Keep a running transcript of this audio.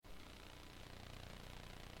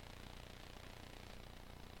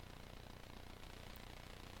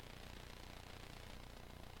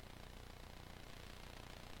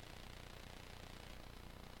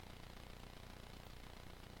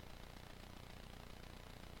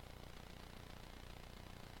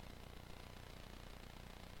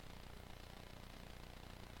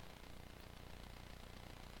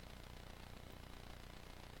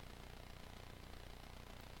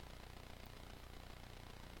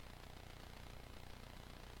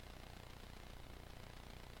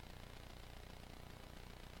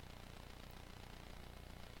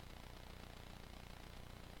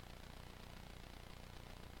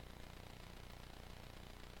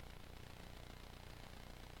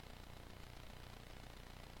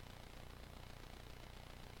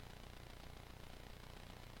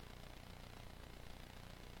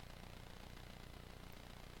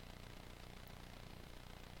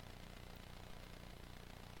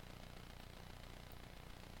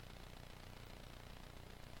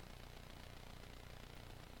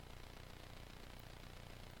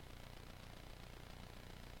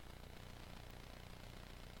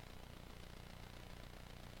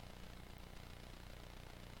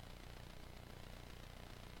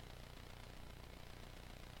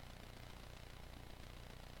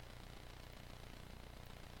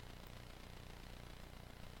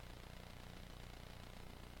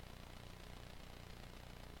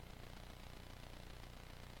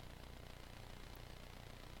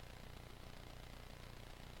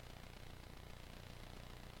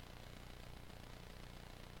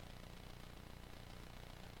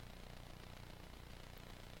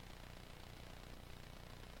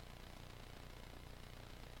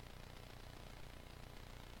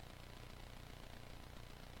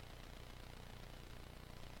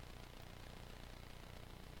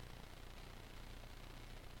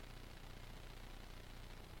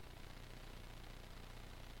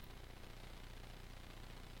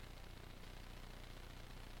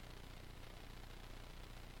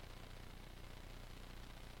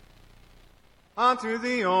unto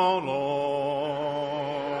thee, O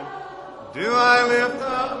Lord. Do I lift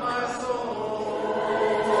up my soul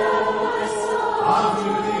unto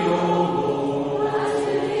thee, O Lord.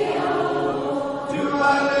 Do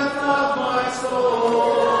I lift up my soul,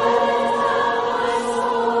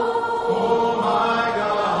 O my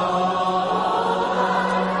God.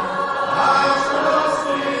 I trust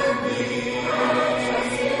in thee,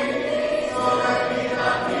 so let me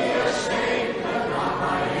not be ashamed, and not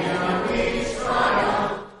my enemies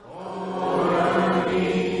triumph over me.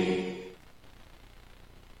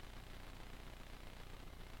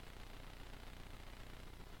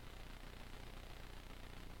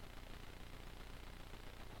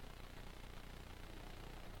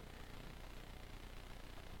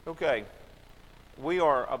 Okay, we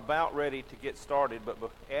are about ready to get started, but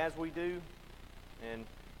as we do, and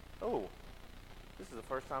this is the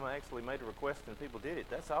first time I actually made a request and people did it.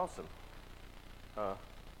 That's awesome.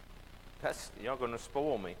 Y'all going to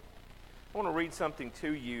spoil me. I want to read something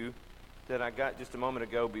to you that I got just a moment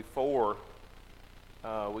ago before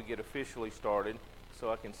we get officially started,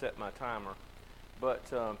 so I can set my timer.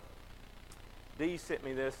 But Dee sent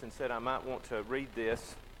me this and said I might want to read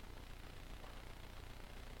this.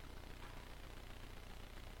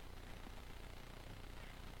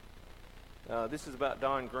 This is about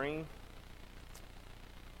Don Green.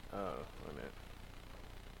 Wait a minute.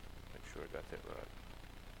 Make sure I got that right.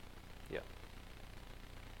 Yeah.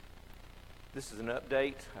 This is an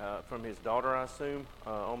update from his daughter, I assume,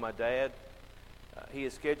 on my dad. He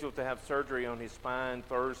is scheduled to have surgery on his spine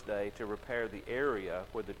Thursday to repair the area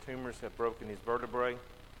where the tumors have broken his vertebrae.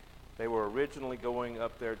 They were originally going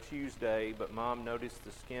up there Tuesday, but Mom noticed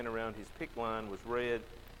the skin around his PICC line was red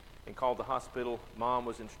and called the hospital. Mom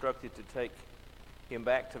was instructed to take him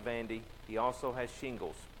back to Vandy. He also has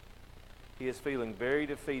shingles. He is feeling very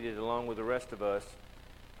defeated along with the rest of us.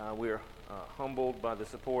 We are humbled by the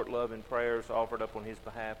support, love, and prayers offered up on his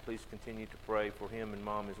behalf. Please continue to pray for him and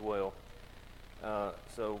Mom as well.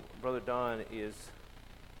 So Brother Don is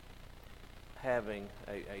having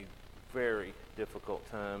a very difficult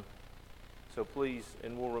time. So please,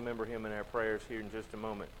 and we'll remember him in our prayers here in just a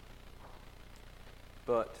moment.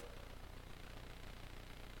 But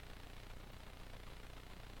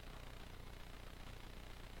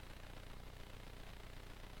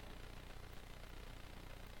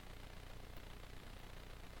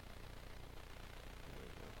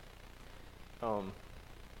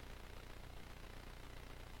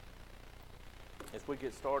as we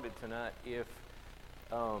get started tonight,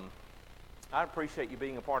 I appreciate you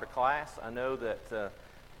being a part of class. I know that there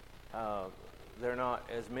are not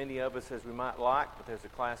as many of us as we might like, but there's a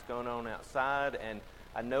class going on outside, and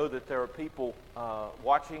I know that there are people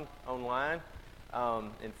watching online.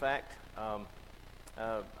 In fact, I've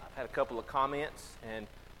had a couple of comments and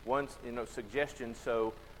one, suggestion.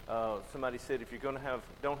 So somebody said, if you're going to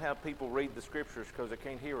don't have people read the scriptures because I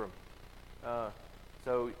can't hear them.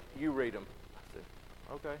 So you read them. I said,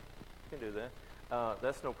 okay, I can do that.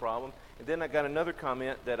 That's no problem. And then I got another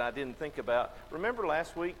comment that I didn't think about. Remember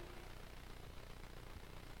last week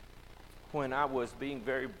when I was being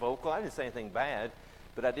very vocal? I didn't say anything bad,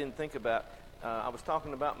 but I didn't think about, I was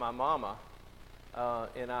talking about my mama,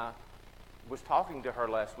 and I was talking to her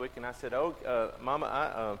last week, and I said,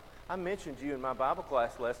 Mama, I mentioned you in my Bible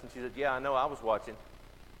class lesson. She said, yeah, I know, I was watching.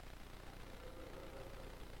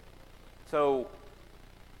 So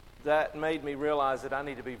that made me realize that I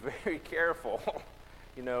need to be very careful,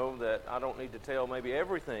 that I don't need to tell maybe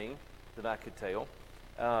everything that I could tell,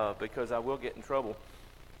 because I will get in trouble.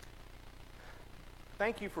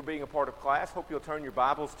 Thank you for being a part of class. Hope you'll turn your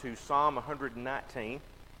Bibles to Psalm 119,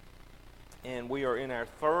 and we are in our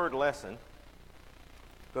third lesson.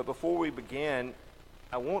 But before we begin,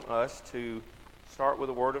 I want us to start with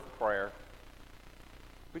a word of prayer.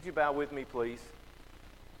 Would you bow with me, please?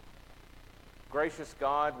 Gracious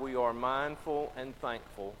God, we are mindful and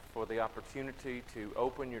thankful for the opportunity to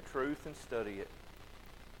open your truth and study it.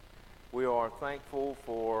 We are thankful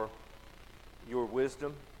for your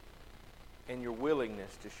wisdom and your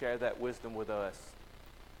willingness to share that wisdom with us.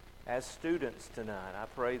 As students tonight, I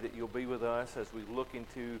pray that you'll be with us as we look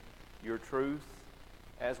into your truth,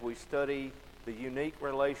 as we study the unique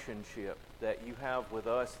relationship that you have with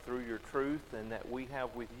us through your truth and that we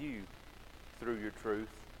have with you through your truth.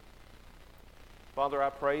 Father, I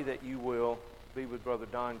pray that you will be with Brother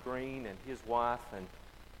Don Green and his wife and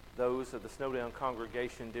those of the Snowdown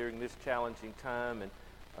congregation during this challenging time, and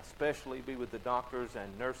especially be with the doctors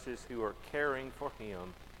and nurses who are caring for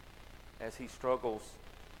him as he struggles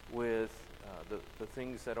with the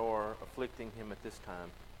things that are afflicting him at this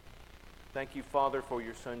time. Thank you, Father, for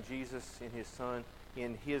your Son Jesus. In his Son,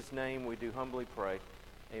 In His name we do humbly pray.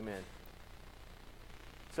 Amen.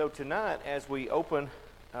 So tonight, as we open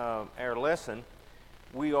our lesson,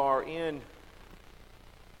 we are in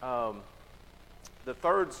the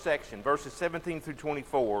third section, verses 17 through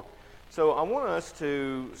 24. So I want us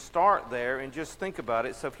to start there and just think about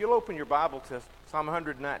it. So if you'll open your Bible to Psalm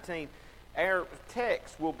 119, our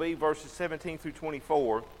text will be verses 17 through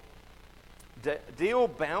 24. Deal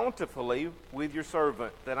bountifully with your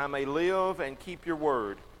servant, that I may live and keep your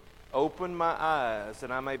word. Open my eyes,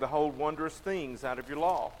 that I may behold wondrous things out of your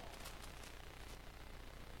law.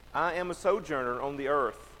 I am a sojourner on the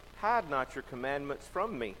earth. Hide not your commandments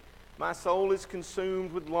from me. My soul is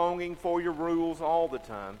consumed with longing for your rules all the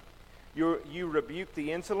time. You rebuke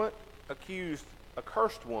the insolent,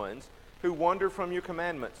 accursed ones who wander from your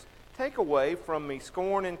commandments. Take away from me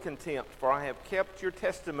scorn and contempt, for I have kept your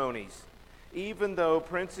testimonies. Even though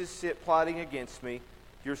princes sit plotting against me,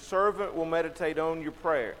 your servant will meditate on your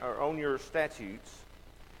prayer or on your statutes.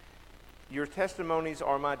 Your testimonies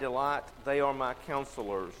are my delight; they are my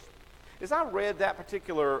counselors. As I read that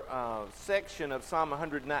particular section of Psalm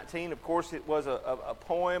 119, of course it was a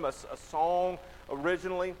poem, a song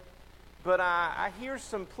originally, but I hear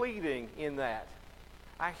some pleading in that.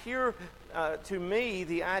 I hear, to me,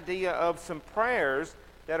 the idea of some prayers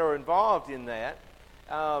that are involved in that.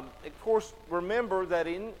 Of course, remember that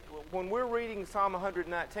when we're reading Psalm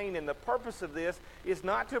 119, and the purpose of this is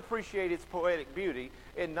not to appreciate its poetic beauty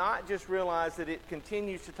and not just realize that it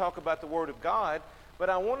continues to talk about the Word of God, but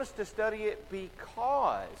I want us to study it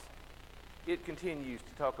because it continues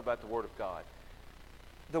to talk about the Word of God.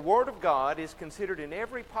 The Word of God is considered in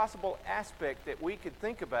every possible aspect that we could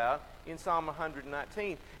think about in Psalm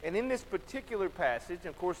 119. And in this particular passage, and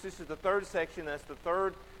of course this is the third section, that's the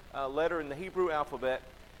third letter in the Hebrew alphabet,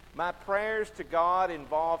 my prayers to God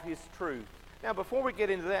involve His truth. Now before we get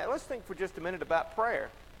into that, let's think for just a minute about prayer.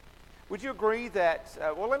 Would you agree that,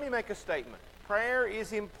 well, let me make a statement. Prayer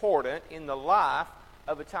is important in the life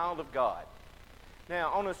of a child of God.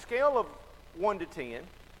 Now on a scale of 1 to 10,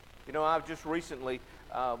 you know, I've just recently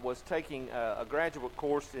was taking a graduate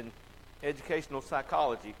course in educational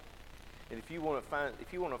psychology, and if you want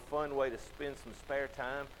a fun way to spend some spare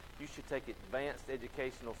time, you should take advanced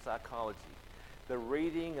educational psychology. The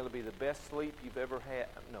reading, it'll be the best sleep you've ever had.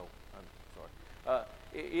 No, I'm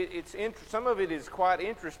sorry. Some of it is quite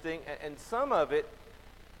interesting, and some of it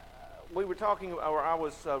we were talking, or I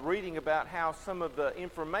was reading about how some of the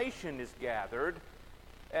information is gathered,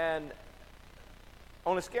 and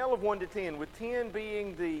on a scale of 1 to 10, with 10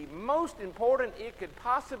 being the most important it could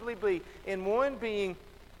possibly be, and 1 being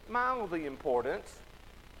mildly important,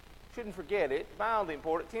 shouldn't forget it, mildly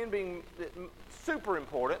important, 10 being super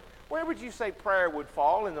important, where would you say prayer would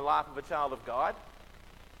fall in the life of a child of God?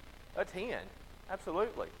 A 10,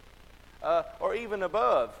 absolutely. Or even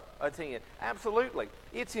above a 10, absolutely.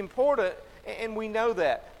 It's important, and we know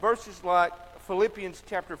that. Verses like Philippians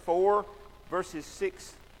chapter 4, verses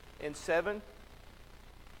 6 and 7,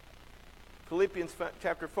 Philippians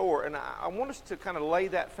chapter 4, and I want us to kind of lay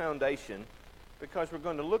that foundation because we're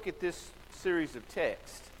going to look at this series of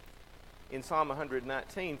texts in Psalm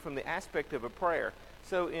 119 from the aspect of a prayer.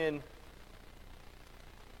 So in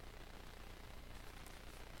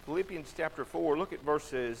Philippians chapter 4, look at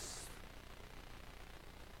verses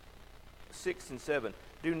 6 and 7.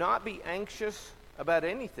 Do not be anxious about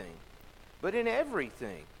anything, but in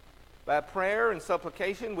everything, by prayer and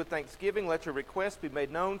supplication with thanksgiving, let your requests be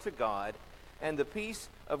made known to God, and the peace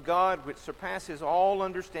of God, which surpasses all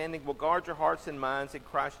understanding, will guard your hearts and minds in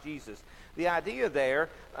Christ Jesus. The idea there,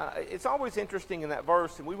 it's always interesting in that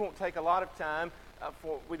verse, and we won't take a lot of time,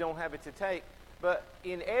 for we don't have it to take, but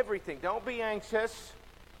in everything, don't be anxious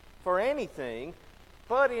for anything,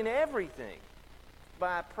 but in everything,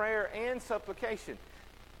 by prayer and supplication.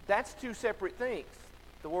 That's two separate things.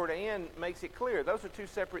 The word "and" makes it clear. Those are two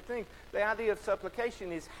separate things. The idea of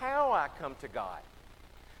supplication is how I come to God.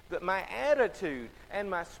 That my attitude and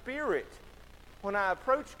my spirit when I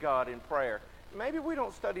approach God in prayer. Maybe we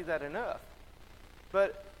don't study that enough.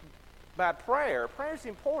 But by prayer is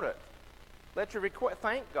important. Let your request,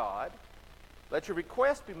 thank God. Let your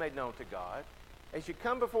request be made known to God as you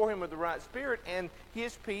come before Him with the right spirit, and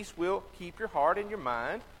His peace will keep your heart and your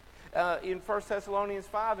mind. In 1 Thessalonians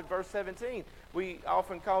 5 and verse 17, we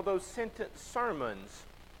often call those sentence sermons.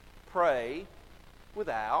 Pray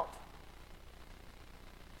without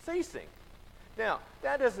ceasing. Now,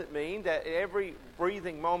 that doesn't mean that every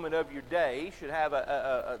breathing moment of your day should have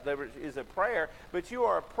there is a prayer, but you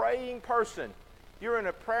are a praying person. You're in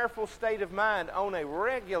a prayerful state of mind on a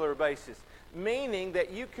regular basis, meaning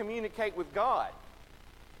that you communicate with God.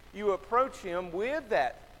 You approach Him with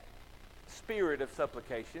that spirit of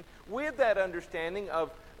supplication, with that understanding of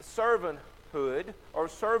servanthood or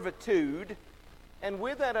servitude, and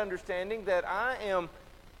with that understanding that I am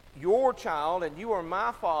your child and you are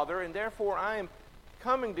my father, and therefore I am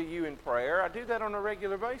coming to you in prayer. I do that on a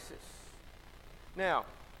regular basis. Now,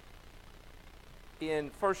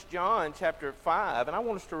 in 1 John chapter 5, and I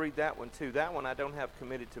want us to read that one too. That one I don't have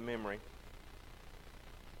committed to memory.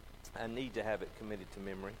 I need to have it committed to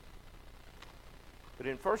memory. But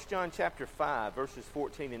in 1 John chapter 5, verses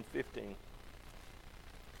 14 and 15, I'm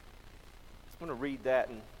going to read that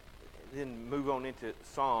and then move on into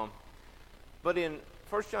Psalm. But in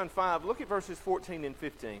 1 John 5, look at verses 14 and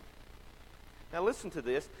 15. Now listen to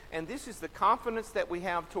this. And this is the confidence that we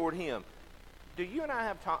have toward him. Do you and I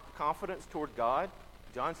have confidence toward God?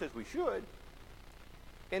 John says we should.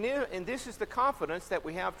 And this is the confidence that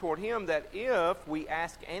we have toward him, that if we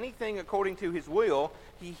ask anything according to his will,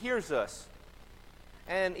 he hears us.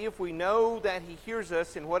 And if we know that he hears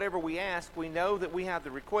us in whatever we ask, we know that we have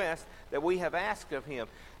the request that we have asked of him.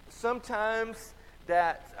 Sometimes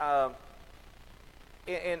that,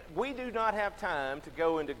 and we do not have time to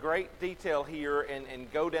go into great detail here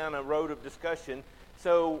and go down a road of discussion,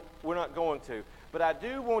 so we're not going to. But I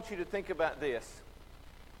do want you to think about this.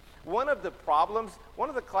 One of the problems, one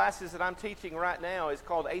of the classes that I'm teaching right now is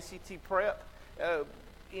called ACT Prep,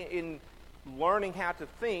 in learning how to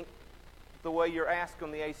think the way you're asked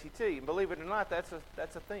on the ACT. And believe it or not, that's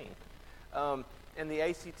a thing. And the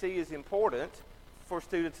ACT is important for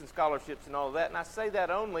students and scholarships and all of that. And I say that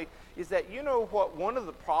only is that, you know what, one of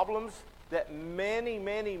the problems that many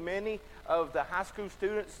of the high school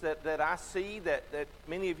students that I see, that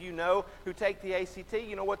many of you know who take the ACT,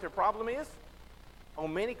 you know what their problem is?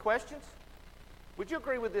 On many questions? Would you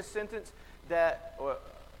agree with this sentence that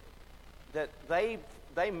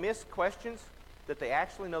they miss questions that they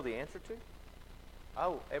actually know the answer to?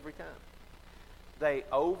 Oh, every time. They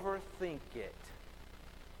overthink it.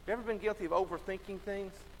 Have you ever been guilty of overthinking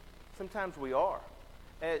things? Sometimes we are.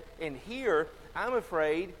 And here, I'm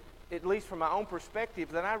afraid, at least from my own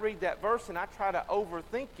perspective, that I read that verse and I try to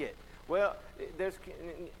overthink it. Well,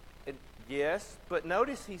 yes, but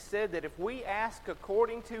notice he said that if we ask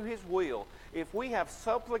according to his will, if we have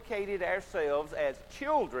supplicated ourselves as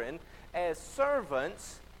children, as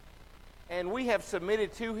servants, and we have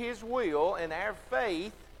submitted to his will, and our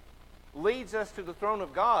faith leads us to the throne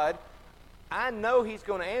of God, I know he's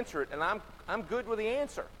going to answer it, and I'm good with the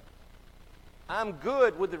answer. I'm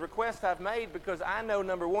good with the request I've made because I know,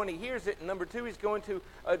 number one, he hears it, and number two, he's going to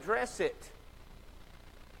address it.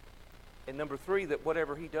 And number three, that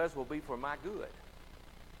whatever he does will be for my good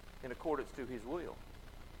in accordance to his will.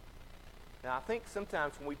 Now, I think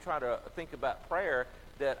sometimes when we try to think about prayer,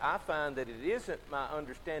 that I find that it isn't my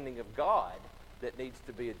understanding of God that needs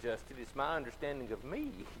to be adjusted. It's my understanding of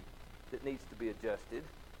me that needs to be adjusted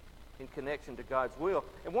in connection to God's will.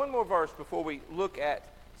 And one more verse before we look at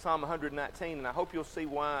Psalm 119, and I hope you'll see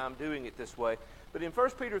why I'm doing it this way. But in 1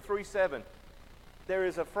 Peter 3:7, there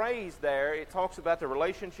is a phrase there. It talks about the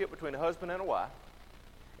relationship between a husband and a wife.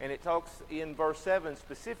 And it talks in verse 7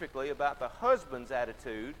 specifically about the husband's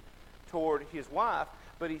attitude toward his wife.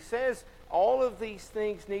 But he says all of these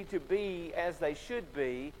things need to be as they should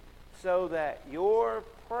be so that your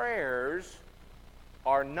prayers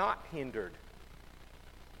are not hindered.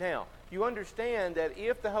 Now, you understand that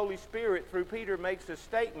if the Holy Spirit, through Peter, makes a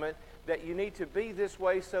statement that you need to be this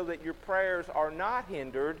way so that your prayers are not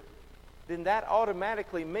hindered, then that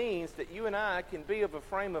automatically means that you and I can be of a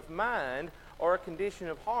frame of mind or a condition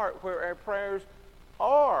of heart where our prayers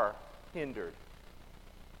are hindered.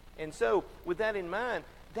 And so, with that in mind,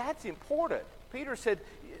 that's important. Peter said,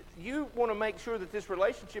 you want to make sure that this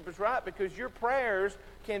relationship is right because your prayers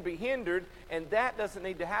can be hindered, and that doesn't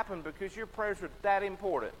need to happen because your prayers are that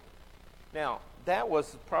important. Now, that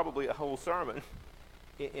was probably a whole sermon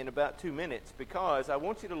in about 2 minutes, because I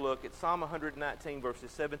want you to look at Psalm 119,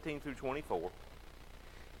 verses 17 through 24.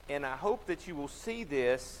 And I hope that you will see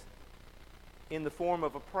this in the form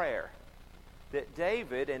of a prayer. That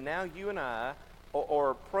David, and now you and I,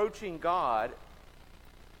 are approaching God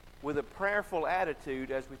with a prayerful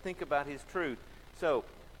attitude as we think about his truth. So,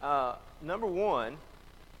 number one,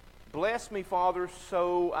 bless me, Father,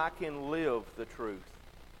 so I can live the truth.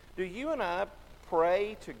 Do you and I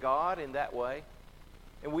pray to God in that way?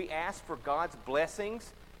 And we ask for God's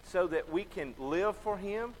blessings so that we can live for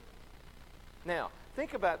him? Now,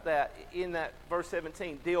 think about that in that verse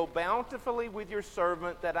 17. Deal bountifully with your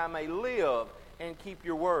servant that I may live and keep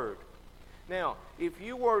your word. Now, if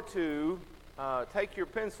you were to take your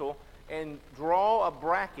pencil and draw a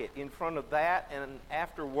bracket in front of that and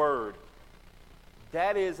after word,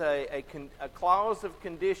 That is a clause of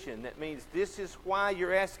condition. That means this is why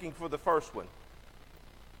you're asking for the first one.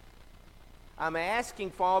 I'm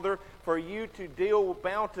asking, Father, for you to deal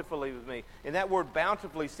bountifully with me. And that word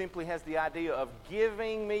bountifully simply has the idea of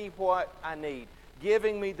giving me what I need,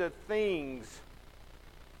 giving me the things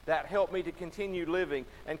that help me to continue living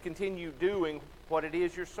and continue doing what it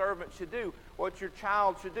is your servant should do, what your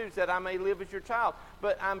child should do, so that I may live as your child.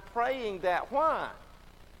 But I'm praying that. Why?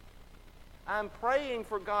 I'm praying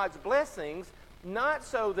for God's blessings, not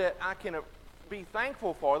so that I can be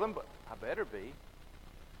thankful for them, but I better be.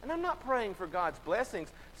 And I'm not praying for God's blessings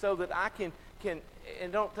so that I can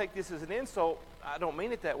and don't take this as an insult, I don't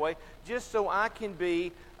mean it that way, just so I can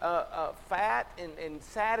be fat and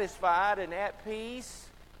satisfied and at peace.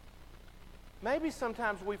 Maybe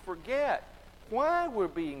sometimes we forget why we're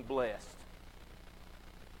being blessed.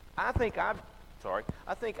 I think I've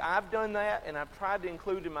done that, and I've tried to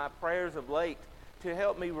include in my prayers of late to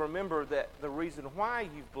help me remember that the reason why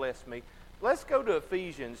you've blessed me. Let's go to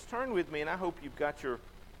Ephesians. Turn with me, and I hope you've got your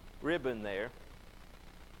ribbon there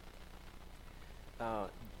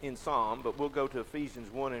in Psalm, but we'll go to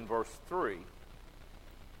Ephesians 1 and verse 3.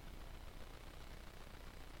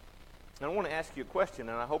 And I want to ask you a question,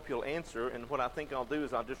 and I hope you'll answer, and what I think I'll do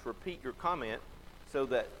is I'll just repeat your comment so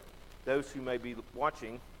that those who may be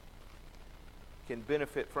watching can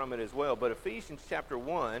benefit from it as well. But Ephesians chapter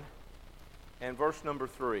 1 and verse number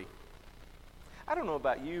 3. I don't know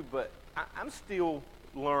about you, but I'm still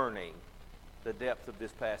learning the depth of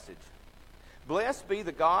this passage. Blessed be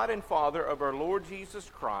the God and Father of our Lord Jesus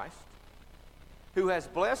Christ, who has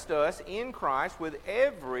blessed us in Christ with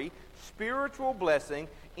every spiritual blessing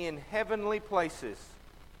in heavenly places.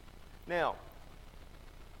 Now,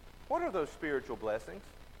 what are those spiritual blessings?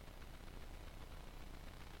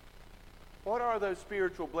 What are those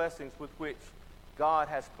spiritual blessings with which God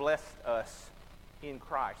has blessed us in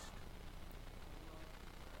Christ?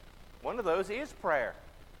 One of those is prayer.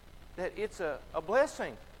 That it's a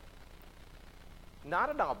blessing, not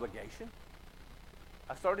an obligation.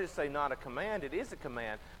 I started to say not a command. It is a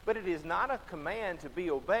command. But it is not a command to be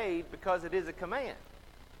obeyed because it is a command.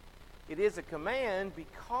 It is a command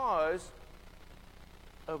because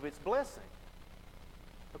of its blessing.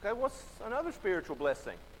 Okay, what's another spiritual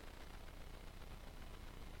blessing?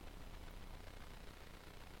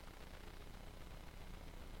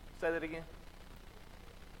 Say that again.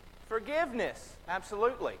 Forgiveness,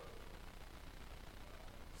 absolutely.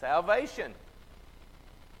 Salvation.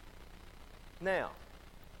 Now,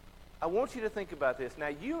 I want you to think about this. Now,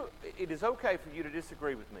 it is okay for you to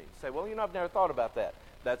disagree with me. Say, well, I've never thought about that.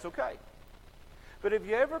 That's okay. But have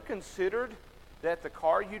you ever considered that the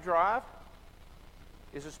car you drive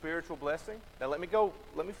is a spiritual blessing? Now, let me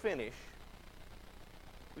finish.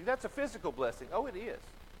 That's a physical blessing. Oh, it is.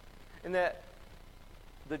 And that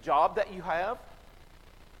the job that you have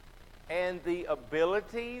and the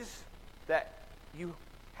abilities that you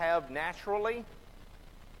have naturally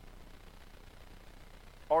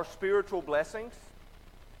are spiritual blessings.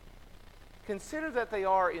 Consider that they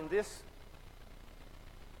are in this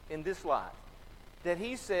life. That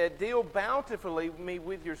he said, deal bountifully me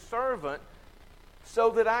with your servant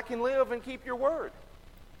so that I can live and keep your word.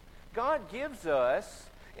 God gives us,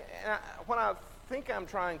 what I think I'm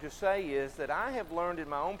trying to say is that I have learned in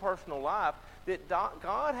my own personal life that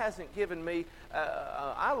God hasn't given me,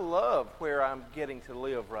 I love where I'm getting to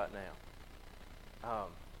live right now.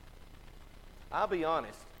 I'll be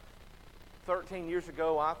honest, 13 years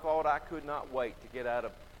ago I thought I could not wait to get out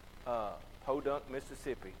of Podunk,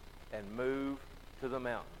 Mississippi and move to the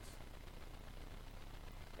mountains.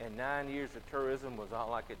 And 9 years of tourism was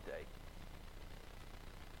all I could take.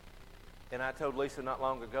 And I told Lisa not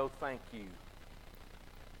long ago, thank you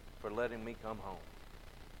for letting me come home.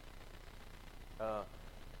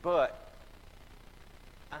 But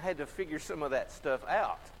I had to figure some of that stuff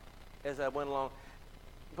out as I went along.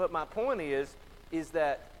 But my point is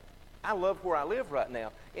that I love where I live right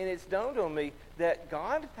now. And it's dawned on me that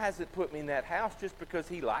God hasn't put me in that house just because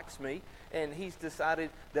he likes me and he's decided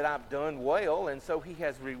that I've done well, and so he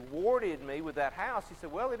has rewarded me with that house. He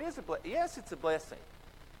said, well, it is yes, it's a blessing.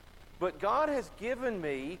 But God has given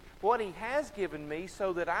me what he has given me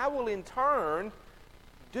so that I will in turn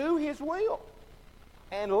do his will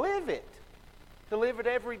and live it, to live it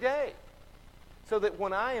every day. So that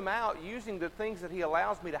when I am out using the things that he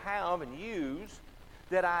allows me to have and use,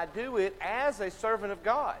 that I do it as a servant of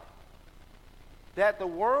God. That the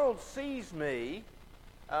world sees me.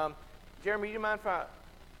 Jeremy, do you mind if I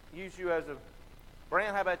use you as a...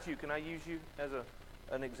 Brant, how about you? Can I use you as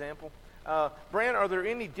an example? Brant, are there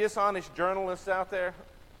any dishonest journalists out there?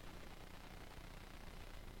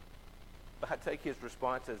 I take his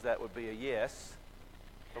response as that would be a yes.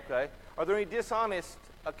 Okay? Are there any dishonest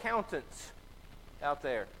accountants out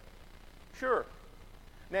there? Sure.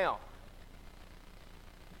 Now,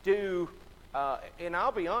 and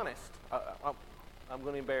I'll be honest, I'm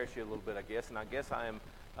going to embarrass you a little bit, I guess, and I guess I am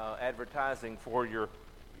advertising for your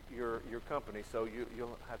company, so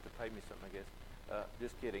you'll have to pay me something, I guess.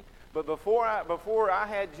 Just kidding. But before I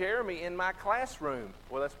had Jeremy in my classroom,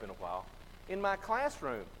 well, that's been a while, in my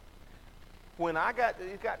classroom, when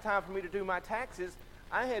it got time for me to do my taxes,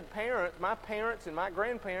 I had my parents and my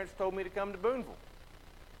grandparents told me to come to Boonville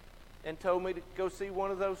and told me to go see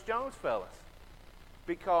one of those Jones fellas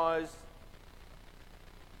because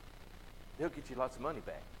they'll get you lots of money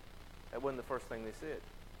back. That wasn't the first thing they said.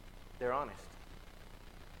 They're honest.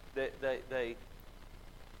 They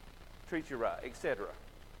treat you right, etc.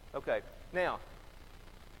 Okay, now,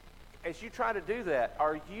 as you try to do that,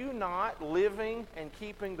 are you not living and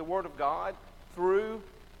keeping the Word of God through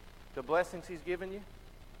the blessings He's given you?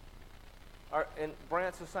 And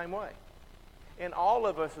Brant's the same way. And all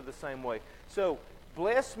of us are the same way. So,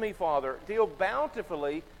 bless me, Father, deal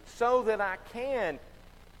bountifully so that I can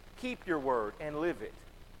keep your Word and live it.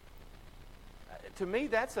 To me,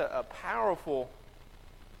 that's a powerful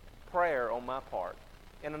prayer on my part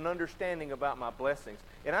and an understanding about my blessings.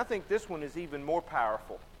 And I think this one is even more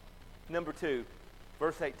powerful. Number 2,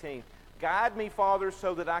 verse 18. Guide me, Father,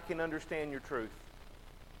 so that I can understand your truth.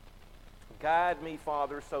 Guide me,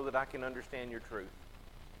 Father, so that I can understand your truth.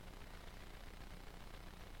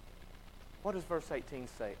 What does verse 18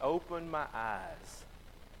 say? Open my eyes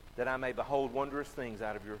that I may behold wondrous things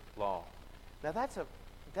out of your law. Now that's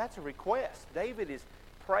a request. David is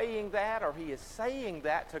praying that, or he is saying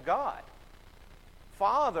that to God.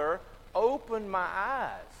 Father, open my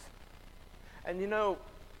eyes. And you know,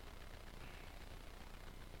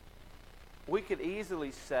 we could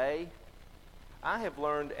easily say, I have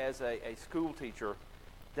learned as a school teacher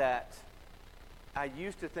that I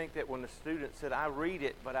used to think that when a student said, I read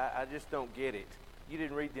it, but I just don't get it. You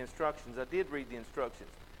didn't read the instructions. I did read the instructions.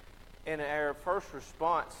 And our first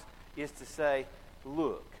response is to say,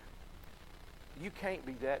 look, you can't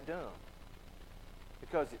be that dumb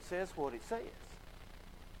because it says what it says.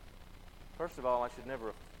 First of all, I should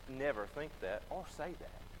never think that or say that.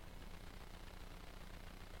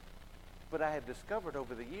 But I have discovered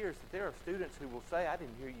over the years that there are students who will say, I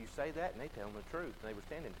didn't hear you say that, and they tell them the truth. And they were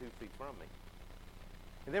standing 2 feet from me.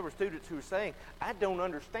 And there were students who were saying, I don't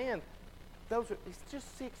understand. It's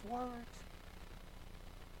just 6 words.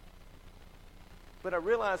 But I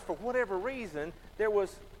realized for whatever reason, there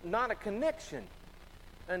was not a connection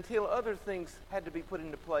until other things had to be put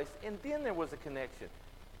into place. And then there was a connection.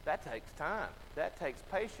 That takes time. That takes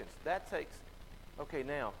patience. Okay,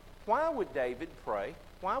 now, why would David pray?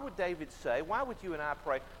 Why would David say, why would you and I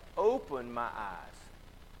pray, open my eyes?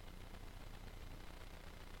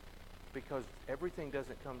 Because everything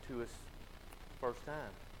doesn't come to us first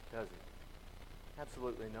time, does it?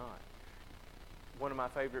 Absolutely not. One of my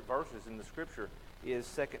favorite verses in the Scripture is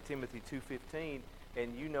 2 Timothy 2:15,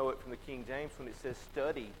 and you know it from the King James when it says,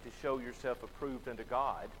 study to show yourself approved unto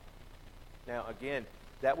God. Now, again,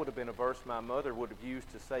 that would have been a verse my mother would have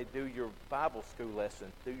used to say, do your Bible school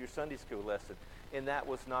lesson, do your Sunday school lesson. And that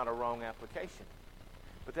was not a wrong application.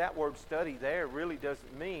 But that word study there really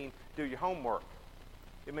doesn't mean do your homework.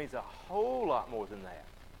 It means a whole lot more than that.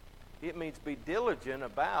 It means be diligent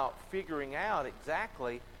about figuring out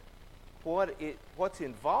exactly what's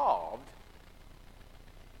involved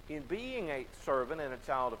in being a servant and a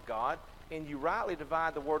child of God, and you rightly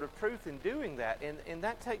divide the word of truth in doing that. And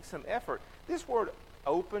that takes some effort. This word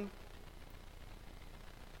open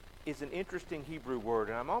is an interesting Hebrew word,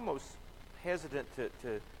 and I'm almost hesitant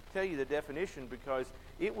to tell you the definition because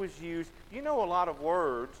it was used, you know, a lot of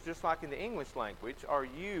words, just like in the English language, are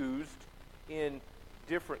used in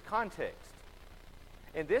different contexts.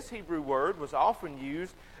 And this Hebrew word was often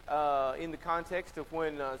used in the context of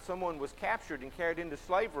when someone was captured and carried into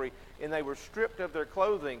slavery and they were stripped of their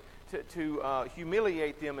clothing to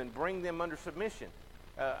humiliate them and bring them under submission.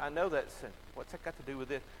 I know that's, what's that got to do with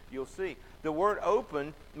this? You'll see. The word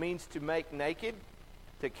open means to make naked,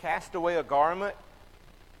 to cast away a garment,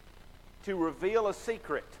 to reveal a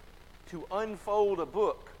secret, to unfold a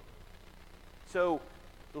book. So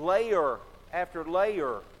layer after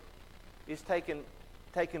layer is taken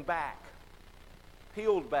back,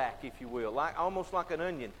 peeled back, if you will, almost like an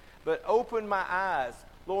onion. But open my eyes.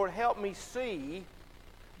 Lord, help me see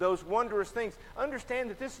those wondrous things.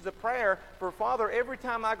 Understand that this is a prayer for, Father, every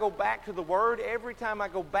time I go back to the Word, every time I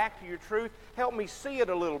go back to your truth, help me see it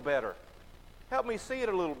a little better. Help me see it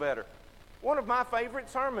a little better. One of my favorite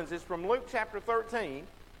sermons is from Luke chapter 13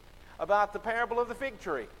 about the parable of the fig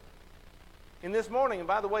tree. And this morning, and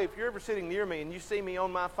by the way, if you're ever sitting near me and you see me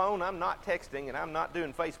on my phone, I'm not texting and I'm not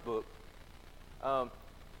doing Facebook.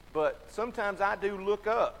 But sometimes I do look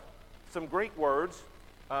up some Greek words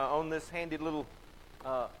on this handy little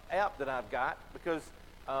app that I've got because,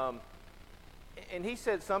 and he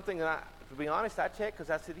said something that to be honest, I checked because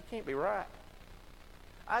I said, he can't be right.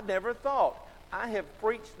 I never thought. I have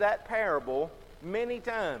preached that parable many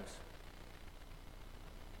times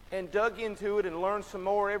and dug into it and learned some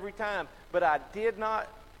more every time. But I did not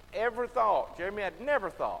ever thought, Jeremy, I'd never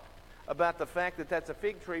thought about the fact that that's a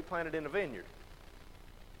fig tree planted in a vineyard.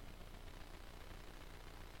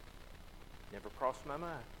 Never crossed my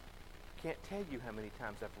mind. Can't tell you how many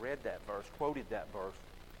times I've read that verse, quoted that verse,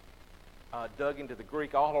 dug into the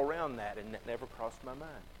Greek all around that, and that never crossed my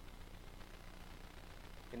mind.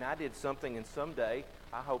 And I did something, and someday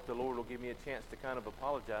I hope the Lord will give me a chance to kind of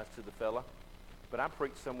apologize to the fella. But I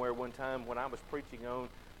preached somewhere one time when I was preaching on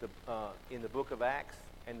in the book of Acts,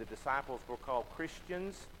 and the disciples were called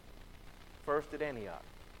Christians first at Antioch.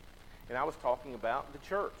 And I was talking about the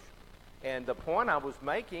church. And the point I was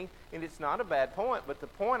making, and it's not a bad point, but the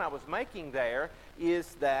point I was making there is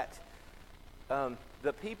that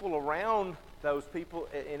the people around those people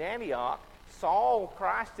in Antioch saw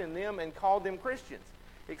Christ in them and called them Christians.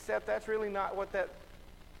 Except that's really not what that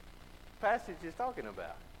passage is talking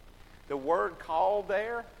about. The word called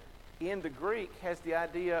there in the Greek has the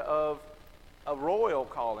idea of a royal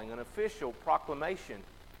calling, an official proclamation.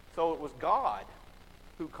 So it was God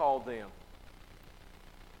who called them.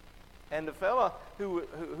 And the fella who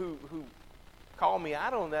called me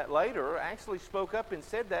out on that later actually spoke up and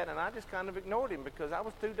said that, and I just kind of ignored him because I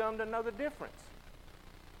was too dumb to know the difference.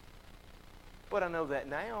 But I know that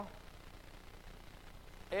now.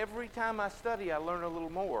 Every time I study, I learn a little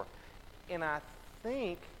more. And I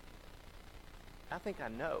think I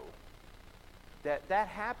know that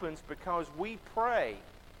happens because we pray,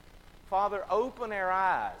 Father, open our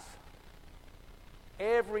eyes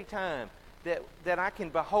every time that I can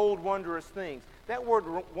behold wondrous things. That word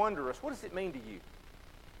wondrous, what does it mean to you?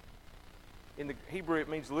 In the Hebrew, it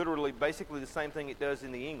means literally basically the same thing it does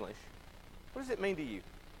in the English. What does it mean to you?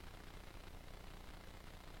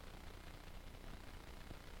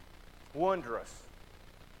 Wondrous.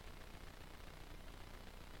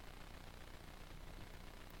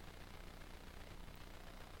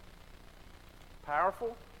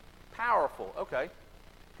 Powerful? Powerful. Okay.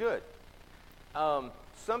 Good.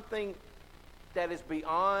 Something that is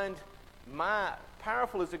beyond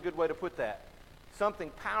powerful is a good way to put that. Something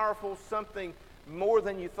powerful, something more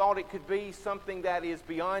than you thought it could be, something that is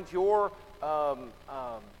beyond your,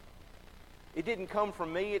 it didn't come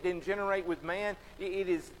from me, it didn't generate with man. It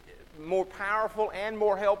is more powerful and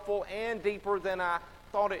more helpful and deeper than I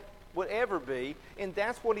thought it would ever be. And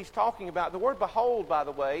that's what he's talking about. The word behold, by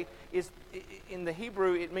the way, is in the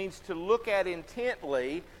Hebrew, it means to look at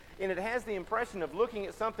intently, and it has the impression of looking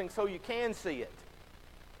at something so you can see it.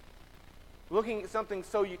 Looking at something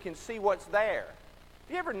so you can see what's there.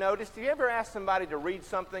 Have you ever noticed, have you ever asked somebody to read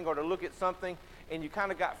something or to look at something and you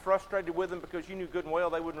kind of got frustrated with them because you knew good and well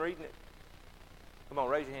they wouldn't read it? Come on,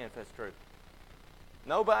 raise your hand if that's true.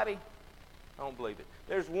 Nobody? I don't believe it.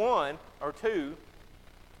 There's one or two,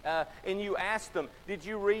 and you ask them, did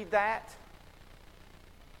you read that?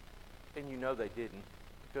 And you know they didn't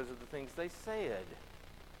because of the things they said.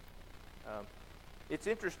 It's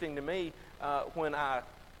interesting to me when I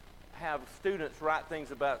have students write things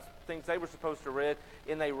about things they were supposed to read,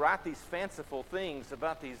 and they write these fanciful things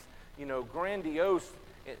about these, grandiose,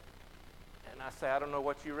 and I say, I don't know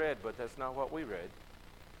what you read, but that's not what we read.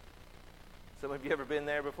 Some of you ever been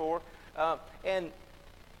there before? But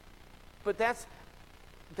that's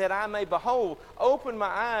that I may behold, open my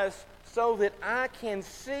eyes so that I can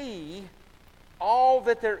see all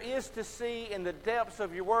that there is to see in the depths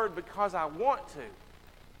of your word because I want to.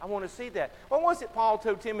 I want to see that. What was it Paul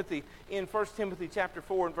told Timothy in 1 Timothy chapter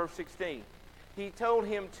 4 and verse 16? He told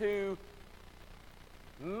him to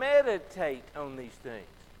meditate on these things.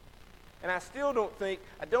 And I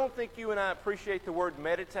don't think you and I appreciate the word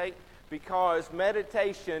meditate because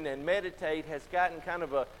meditation and meditate has gotten kind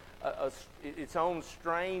of its own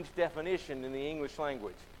strange definition in the English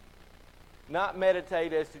language. Not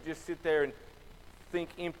meditate as to just sit there and think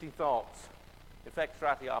empty thoughts. In fact, it's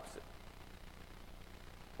right the opposite.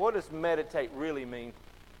 What does meditate really mean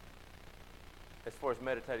as far as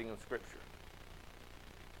meditating on Scripture?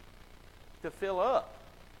 To fill up.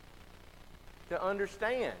 To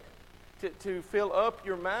understand. To fill up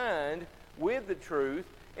your mind with the truth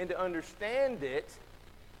and to understand it.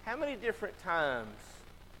 How many different times?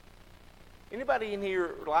 Anybody in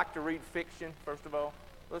here like to read fiction, first of all?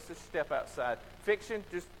 let's just step outside. Fiction,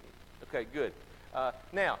 just, okay, good.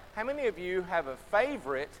 Now, how many of you have a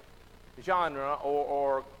favorite genre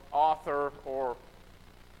or author or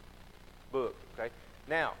book? Okay.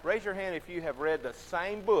 Now, raise your hand if you have read the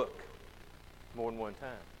same book more than one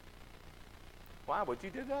time. Why would you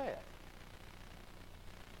do that?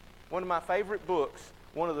 One of my favorite books,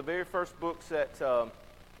 one of the very first books that, of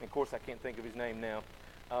course I can't think of his name now,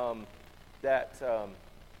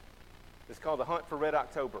 it's called The Hunt for Red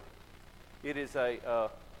October. It is a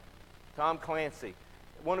Tom Clancy,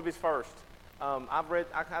 one of his first. I've read,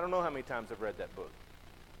 I don't know how many times I've read that book.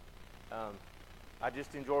 I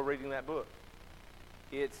just enjoy reading that book.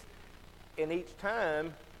 And each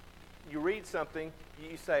time you read something,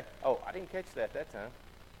 you say, oh, I didn't catch that time.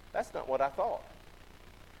 That's not what I thought.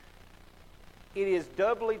 It is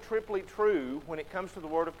doubly, triply true when it comes to the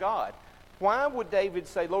Word of God. Why would David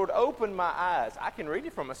say, Lord, open my eyes? I can read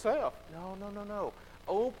it for myself. No.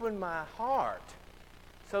 Open my heart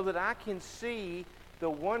so that I can see the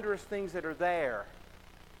wondrous things that are there.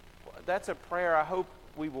 That's a prayer I hope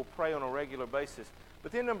we will pray on a regular basis.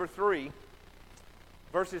 But then number 3,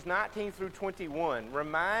 verses 19 through 21.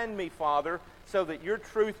 Remind me, Father, so that your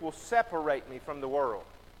truth will separate me from the world.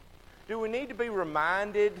 Do we need to be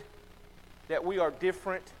reminded that we are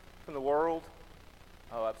different from the world?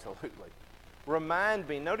 Oh, absolutely. Remind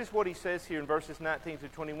me. Notice what he says here in verses 19 through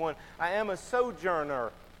 21. I am a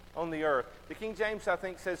sojourner on the earth. The King James, I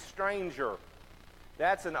think, says stranger.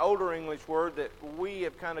 That's an older English word that we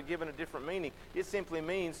have kind of given a different meaning. It simply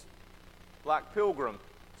means like pilgrim,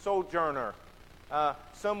 sojourner.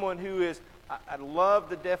 Someone who is, I love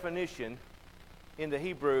the definition in the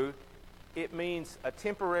Hebrew. It means a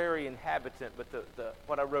temporary inhabitant, but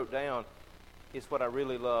what I wrote down is what I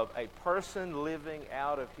really love. A person living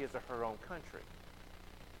out of his or her own country.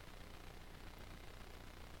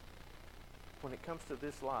 When it comes to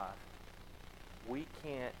this life, we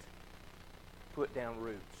can't put down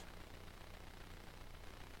roots.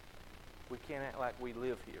 We can't act like we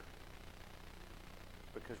live here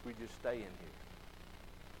because we just stay in here.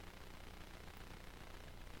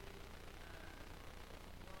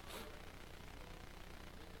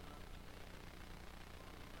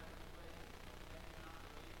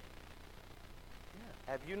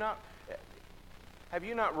 Have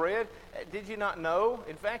you not read? Did you not know?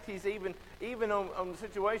 In fact, he's even on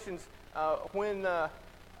situations when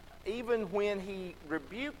he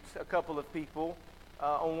rebuked a couple of people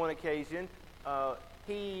on one occasion,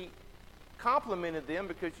 he complimented them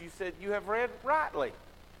because you said you have read rightly.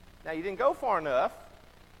 Now you didn't go far enough,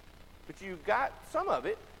 but you got some of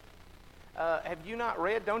it. Have you not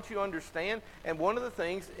read? Don't you understand? And one of the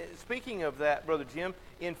things, speaking of that, Brother Jim,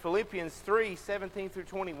 in Philippians 3, 17 through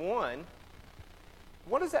 21,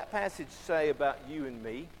 what does that passage say about you and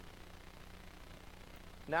me?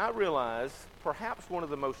 Now I realize perhaps one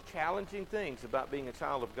of the most challenging things about being a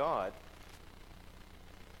child of God,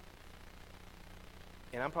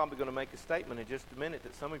 and I'm probably going to make a statement in just a minute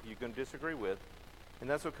that some of you are going to disagree with, and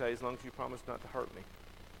that's okay as long as you promise not to hurt me.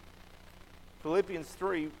 Philippians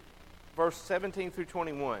 3, verse 17 through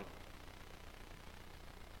 21.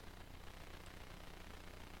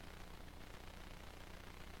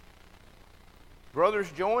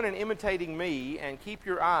 Brothers, join in imitating me and keep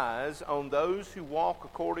your eyes on those who walk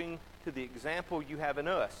according to the example you have in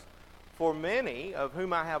us. For many, of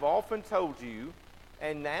whom I have often told you,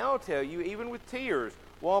 and now tell you, even with tears,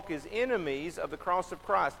 walk as enemies of the cross of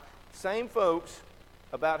Christ. Same folks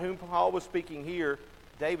about whom Paul was speaking here,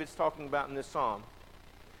 David's talking about in this psalm.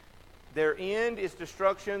 Their end is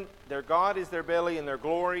destruction, their God is their belly, and their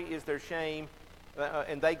glory is their shame,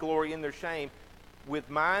 and they glory in their shame,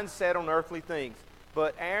 with minds set on earthly things.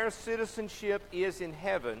 But our citizenship is in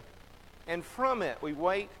heaven, and from it we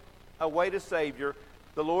await a Savior,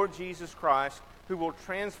 the Lord Jesus Christ, who will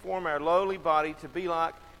transform our lowly body to be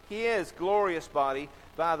like His glorious body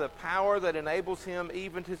by the power that enables Him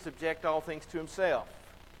even to subject all things to Himself.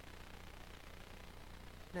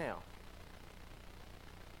 Now,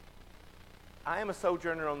 I am a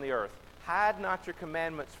sojourner on the earth. Hide not your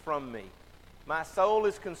commandments from me. My soul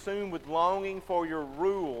is consumed with longing for your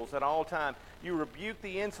rules at all times. You rebuke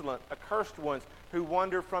the insolent, accursed ones who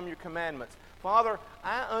wander from your commandments. Father,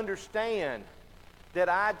 I understand that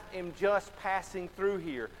I am just passing through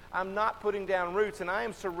here. I'm not putting down roots, and I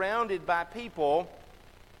am surrounded by people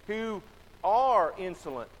who are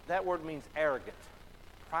insolent. That word means arrogant,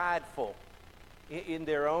 prideful in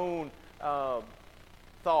their own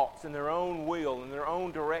thoughts, in their own will, in their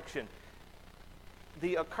own direction.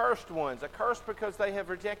 The accursed ones, accursed because they have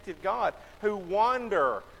rejected God, who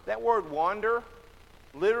wander. That word wander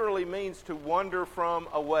literally means to wander from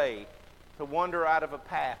away, to wander out of a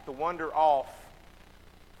path, to wander off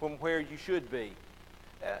from where you should be.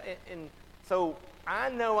 And so I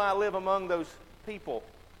know I live among those people,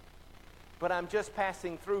 but I'm just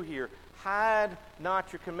passing through here. Hide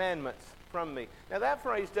not your commandments from me. Now that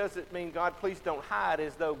phrase doesn't mean, God, please don't hide,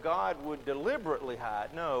 as though God would deliberately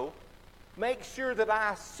hide. No. Make sure that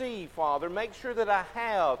I see, Father. Make sure that I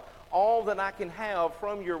have all that I can have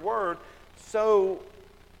from your word, so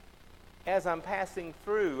as I'm passing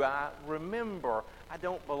through, I remember I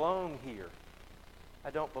don't belong here.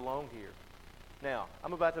 I don't belong here. Now,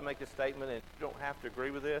 I'm about to make a statement, and you don't have to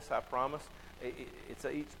agree with this, I promise. It's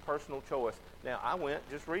each personal choice. Now, I went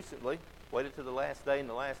just recently, waited to the last day and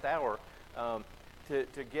the last hour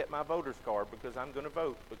to get my voter's card, because I'm going to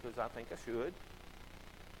vote, because I think I should.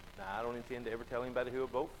 Now, I don't intend to ever tell anybody who I'll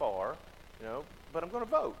vote for, but I'm going to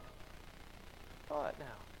vote. But now,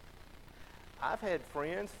 I've had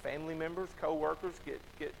friends, family members, co-workers get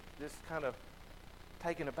this kind of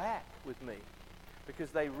taken aback with me,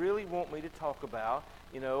 because they really want me to talk about,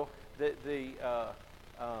 the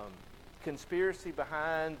conspiracy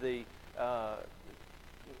behind the,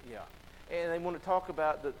 and they want to talk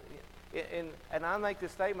about and I make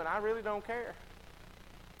this statement, I really don't care.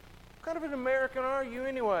 What kind of an American are you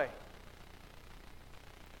anyway?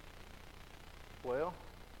 Well,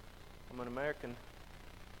 I'm an American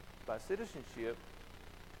by citizenship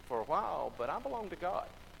for a while, but I belong to God.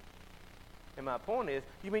 And my point is,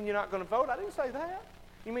 you mean you're not going to vote? I didn't say that.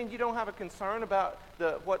 You mean you don't have a concern about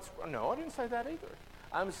no, I didn't say that either.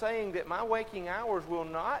 I'm saying that my waking hours will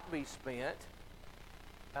not be spent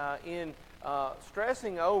in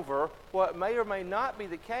stressing over what may or may not be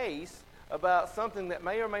the case about something that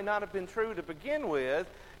may or may not have been true to begin with,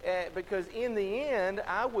 because in the end,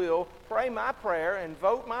 I will pray my prayer and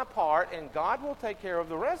vote my part, and God will take care of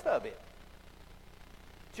the rest of it,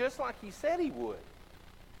 just like He said He would.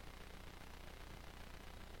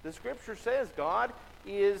 The Scripture says God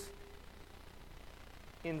is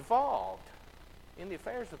involved in the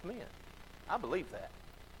affairs of men. I believe that.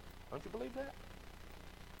 Don't you believe that?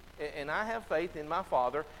 And I have faith in my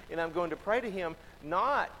Father, and I'm going to pray to Him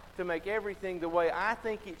not to make everything the way I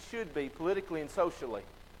think it should be, politically and socially.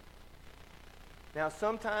 Now,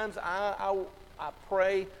 sometimes I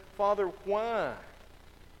pray, Father, why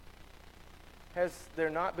has there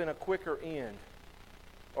not been a quicker end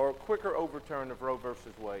or a quicker overturn of Roe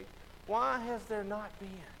versus Wade? Why has there not been?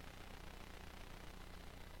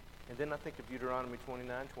 And then I think of Deuteronomy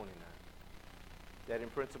 29:29. That in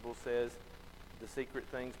principle says the secret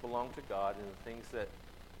things belong to God, and the things that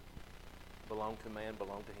belong to man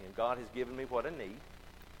belong to Him. God has given me what I need,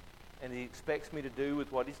 and He expects me to do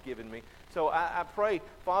with what He's given me. So I pray,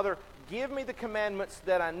 Father, give me the commandments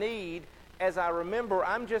that I need, as I remember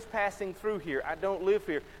I'm just passing through here. I don't live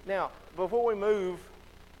here. Now, before we move,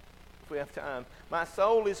 if we have time, my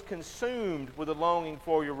soul is consumed with a longing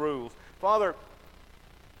for your rules. Father,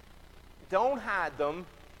 don't hide them,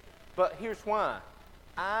 but here's why.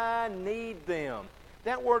 I need them.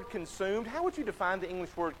 That word consumed, how would you define the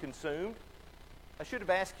English word consumed? I should have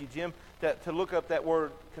asked you, Jim, to look up that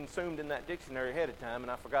word consumed in that dictionary ahead of time,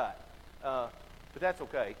 and I forgot. But that's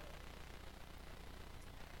okay.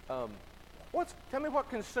 Tell me what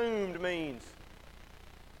consumed means.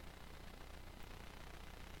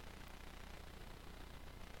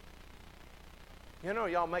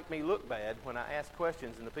 Y'all make me look bad when I ask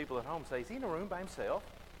questions and the people at home say, is he in a room by himself?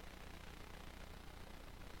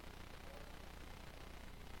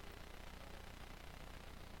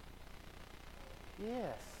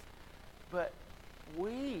 Yes, but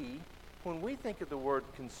when we think of the word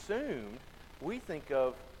consumed, we think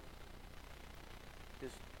of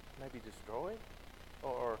maybe destroyed,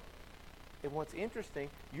 and what's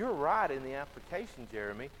interesting, you're right in the application,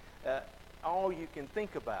 Jeremy. All you can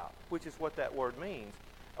think about, which is what that word means,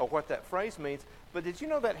 or what that phrase means. But did you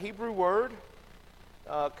know that Hebrew word,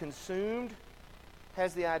 consumed,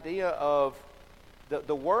 has the idea of,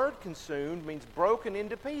 the word consumed means broken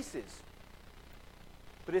into pieces.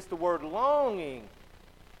 But it's the word longing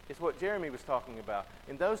is what Jeremy was talking about.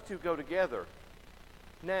 And those two go together.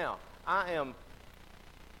 Now, you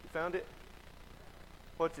found it?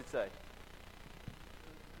 What's it say?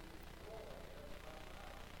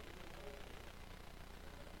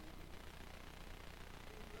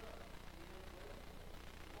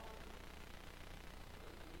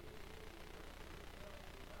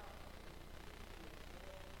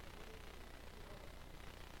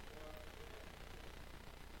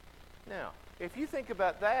 Now, if you think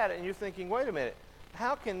about that and you're thinking, wait a minute,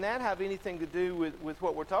 how can that have anything to do with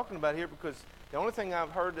what we're talking about here? Because the only thing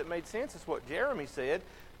I've heard that made sense is what Jeremy said.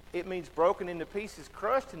 It means broken into pieces,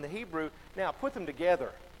 crushed in the Hebrew. Now, put them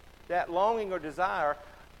together. that longing or desire,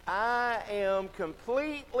 I am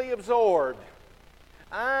completely absorbed.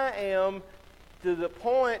 I am to the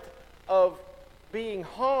point of being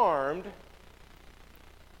harmed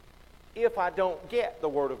if I don't get the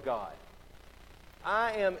Word of God.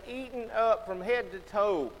 I am eaten up from head to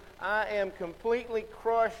toe. I am completely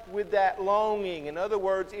crushed with that longing. In other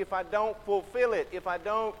words, if I don't fulfill it, if I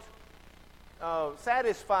don't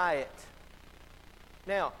satisfy it.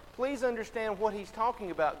 Now, please understand what he's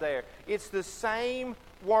talking about there. It's the same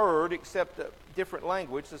word, except a different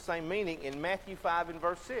language, the same meaning in Matthew 5 and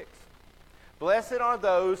verse 6. Blessed are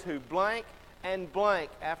those who blank and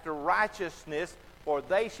blank after righteousness, for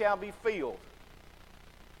they shall be filled.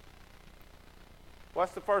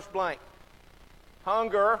 What's the first blank?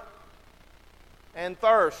 Hunger and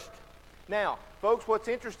thirst. Now, folks, what's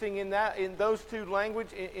interesting in those two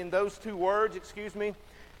words,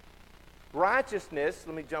 righteousness,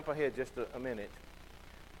 let me jump ahead just a minute.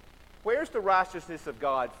 Where's the righteousness of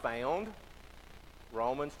God found?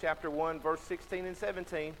 Romans chapter 1, verse 16 and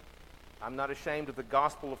 17. I'm not ashamed of the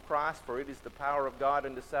gospel of Christ, for it is the power of God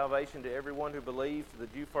unto salvation to everyone who believes, to the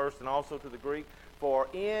Jew first and also to the Greek. For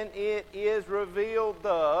in it is revealed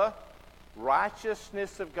the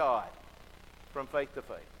righteousness of God from faith to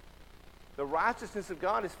faith. The righteousness of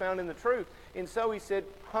God is found in the truth. And so he said,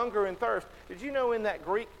 hunger and thirst. Did you know in that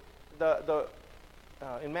Greek,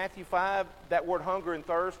 in Matthew 5, that word hunger and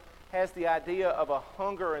thirst has the idea of a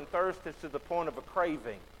hunger and thirst that's to the point of a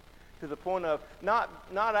craving. To the point of, not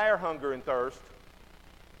our hunger and thirst.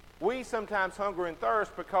 We sometimes hunger and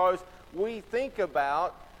thirst because we think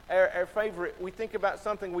about our favorite, we think about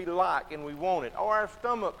something we like and we want it. Or our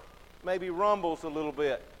stomach maybe rumbles a little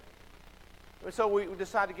bit. So we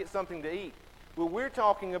decide to get something to eat. Well, we're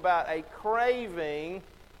talking about a craving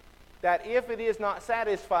that if it is not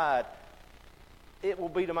satisfied, it will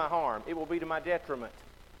be to my harm. It will be to my detriment.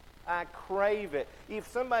 I crave it. If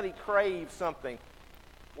somebody craves something,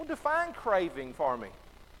 well, define craving for me.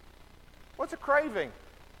 What's a craving?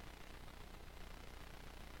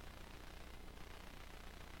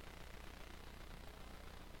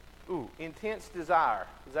 Ooh, intense desire.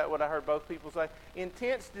 Is that what I heard both people say?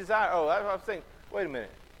 Intense desire. Oh, I was thinking, wait a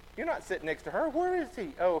minute. You're not sitting next to her. Where is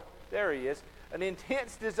he? Oh, there he is. An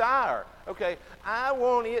intense desire. Okay, I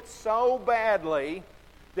want it so badly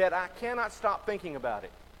that I cannot stop thinking about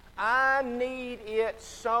it. I need it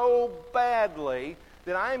so badly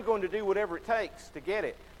that I am going to do whatever it takes to get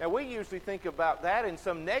it. Now, we usually think about that in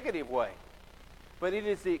some negative way. But it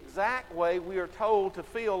is the exact way we are told to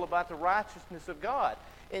feel about the righteousness of God.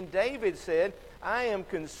 And David said, I am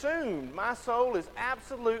consumed. My soul is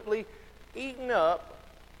absolutely eaten up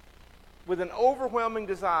with an overwhelming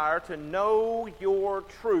desire to know your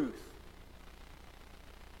truth.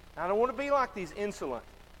 I don't want to be like these insolent,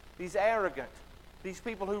 these arrogant, these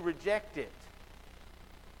people who reject it.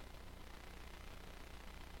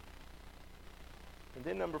 And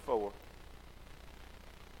then number 4,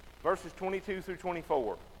 verses 22 through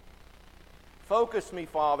 24. Focus me,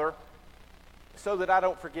 Father, so that I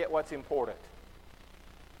don't forget what's important.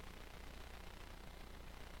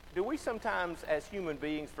 Do we sometimes, as human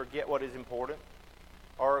beings, forget what is important?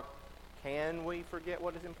 Or can we forget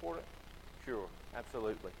what is important? Sure,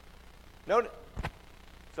 absolutely. Note,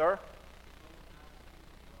 sir?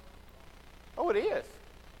 Oh, it is.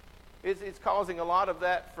 It's causing a lot of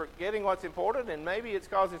that forgetting what's important, and maybe it's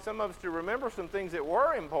causing some of us to remember some things that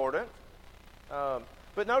were important.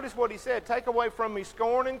 But notice what he said, take away from me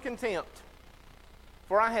scorn and contempt,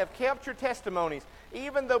 for I have kept your testimonies.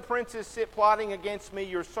 Even though princes sit plotting against me,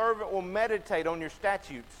 your servant will meditate on your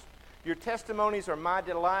statutes. Your testimonies are my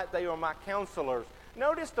delight, they are my counselors.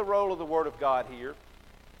 Notice the role of the Word of God here.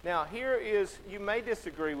 Now, here is, you may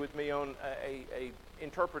disagree with me on a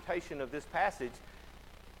interpretation of this passage,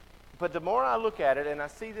 but the more I look at it and I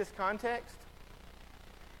see this context,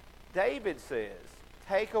 David says,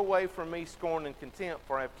 take away from me scorn and contempt,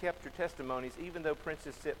 for I have kept your testimonies, even though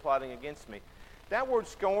princes sit plotting against me. That word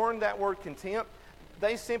scorn, that word contempt,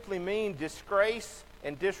 they simply mean disgrace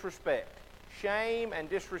and disrespect. Shame and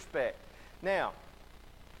disrespect. Now,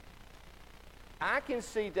 I can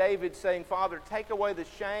see David saying, Father, take away the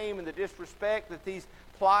shame and the disrespect that these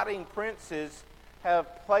plotting princes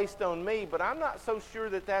have placed on me, but I'm not so sure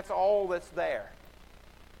that that's all that's there.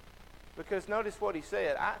 Because notice what he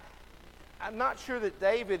said. I'm not sure that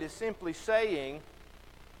David is simply saying,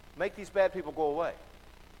 make these bad people go away.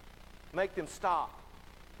 Make them stop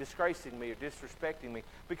disgracing me or disrespecting me.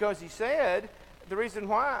 Because he said, the reason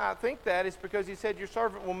why I think that is because he said, your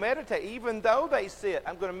servant will meditate. Even though they sit,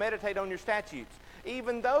 I'm going to meditate on your statutes.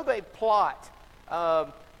 Even though they plot,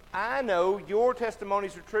 I know your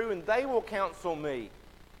testimonies are true and they will counsel me.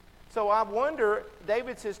 So I wonder,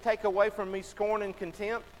 David says, take away from me scorn and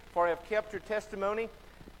contempt, for I have kept your testimony.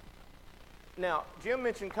 Now, Jim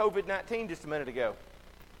mentioned COVID-19 just a minute ago.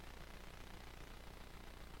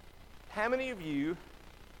 How many of you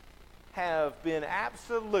have been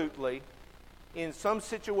absolutely, in some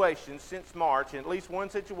situations since March, in at least one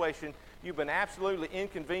situation, you've been absolutely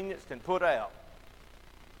inconvenienced and put out?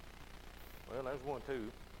 Well, there's 1,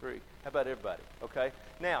 2, 3. How about everybody? Okay.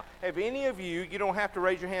 Now, have any of you, you don't have to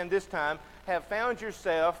raise your hand this time, have found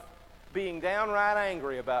yourself being downright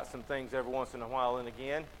angry about some things every once in a while and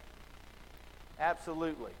again?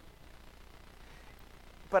 Absolutely.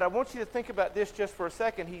 But I want you to think about this just for a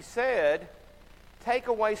second. He said, take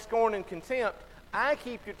away scorn and contempt. I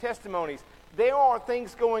keep your testimonies. There are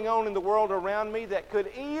things going on in the world around me that could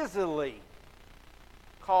easily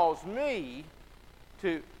cause me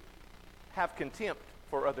to have contempt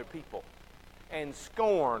for other people and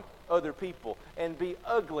scorn other people and be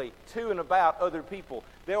ugly to and about other people.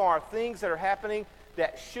 There are things that are happening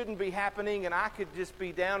that shouldn't be happening, and I could just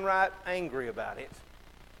be downright angry about it.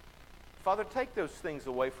 Father, take those things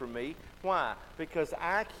away from me. Why? Because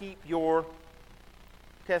I keep your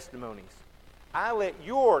testimonies. I let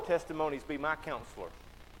your testimonies be my counselor.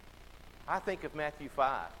 I think of Matthew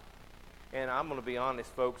 5. And I'm going to be honest,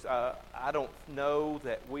 folks, I don't know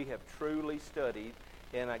that we have truly studied,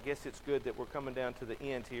 and I guess it's good that we're coming down to the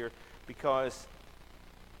end here, because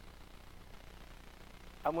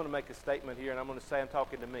I'm going to make a statement here, and I'm going to say I'm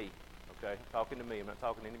talking to me. Okay? I'm talking to me. I'm not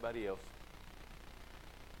talking to anybody else.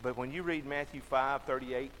 But when you read Matthew 5,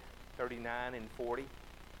 38, 39, and 40,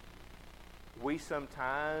 we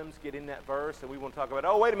sometimes get in that verse and we want to talk about,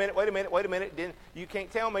 oh, wait a minute. Then you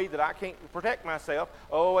can't tell me that I can't protect myself.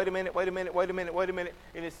 Oh, wait a minute.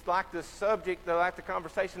 And it's like the subject, like the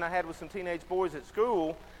conversation I had with some teenage boys at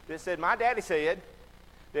school that said, my daddy said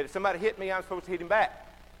that if somebody hit me, I'm supposed to hit him back.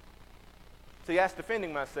 See, that's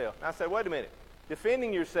defending myself. And I said, wait a minute.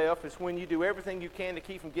 Defending yourself is when you do everything you can to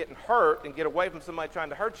keep from getting hurt and get away from somebody trying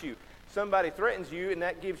to hurt you. Somebody threatens you, and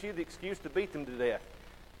that gives you the excuse to beat them to death.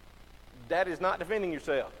 That is not defending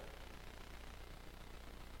yourself.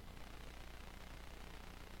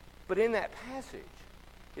 But in that passage,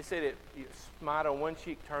 it said, you smite on one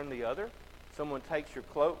cheek, turn the other. Someone takes your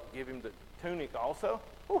cloak, give him the tunic also.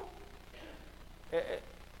 Whew.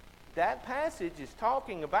 That passage is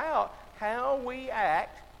talking about how we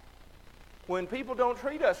act when people don't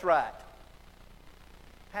treat us right.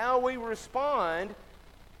 How we respond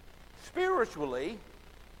spiritually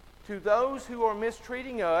to those who are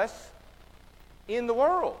mistreating us in the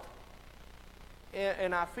world.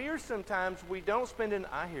 And I fear sometimes we don't spend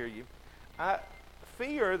I hear you. I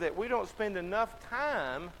fear that we don't spend enough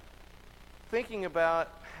time thinking about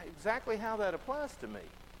exactly how that applies to me.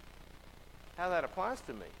 How that applies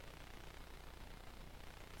to me.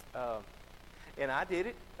 And I did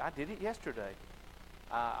it. I did it yesterday.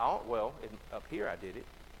 Up here I did it.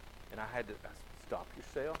 And I had to stop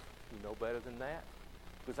yourself. You know better than that.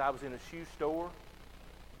 Because I was in a shoe store,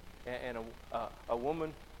 and a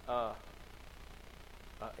woman, and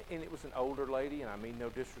it was an older lady, and I mean no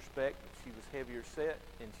disrespect, but she was heavier set,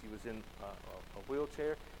 and she was in a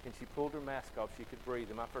wheelchair, and she pulled her mask off. She could breathe.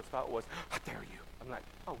 And my first thought was, how dare you? I'm like,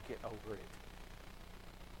 oh, get over it.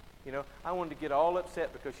 You know, I wanted to get all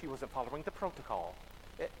upset because she wasn't following the protocol.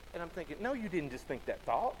 And I'm thinking, no, you didn't just think that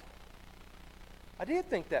thought. I did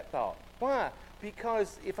think that thought. Why?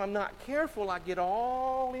 Because if I'm not careful, I get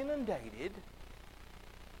all inundated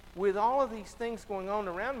with all of these things going on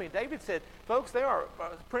around me. David said, folks, there are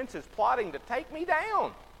princes plotting to take me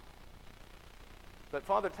down. But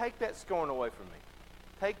Father, take that scorn away from me.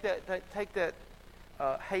 Take that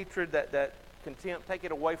hatred, that contempt, take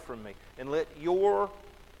it away from me. And let your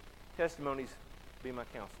testimonies be my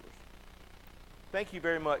counselors. Thank you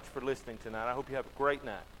very much for listening tonight. I hope you have a great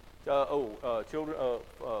night. Children,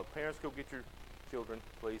 parents, go get your children,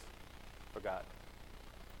 please. Forgot.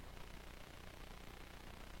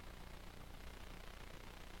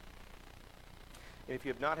 And if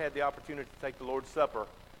you have not had the opportunity to take the Lord's Supper,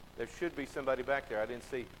 there should be somebody back there. I didn't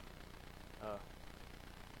see.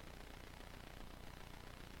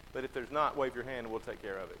 But if there's not, wave your hand and we'll take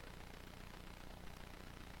care of it.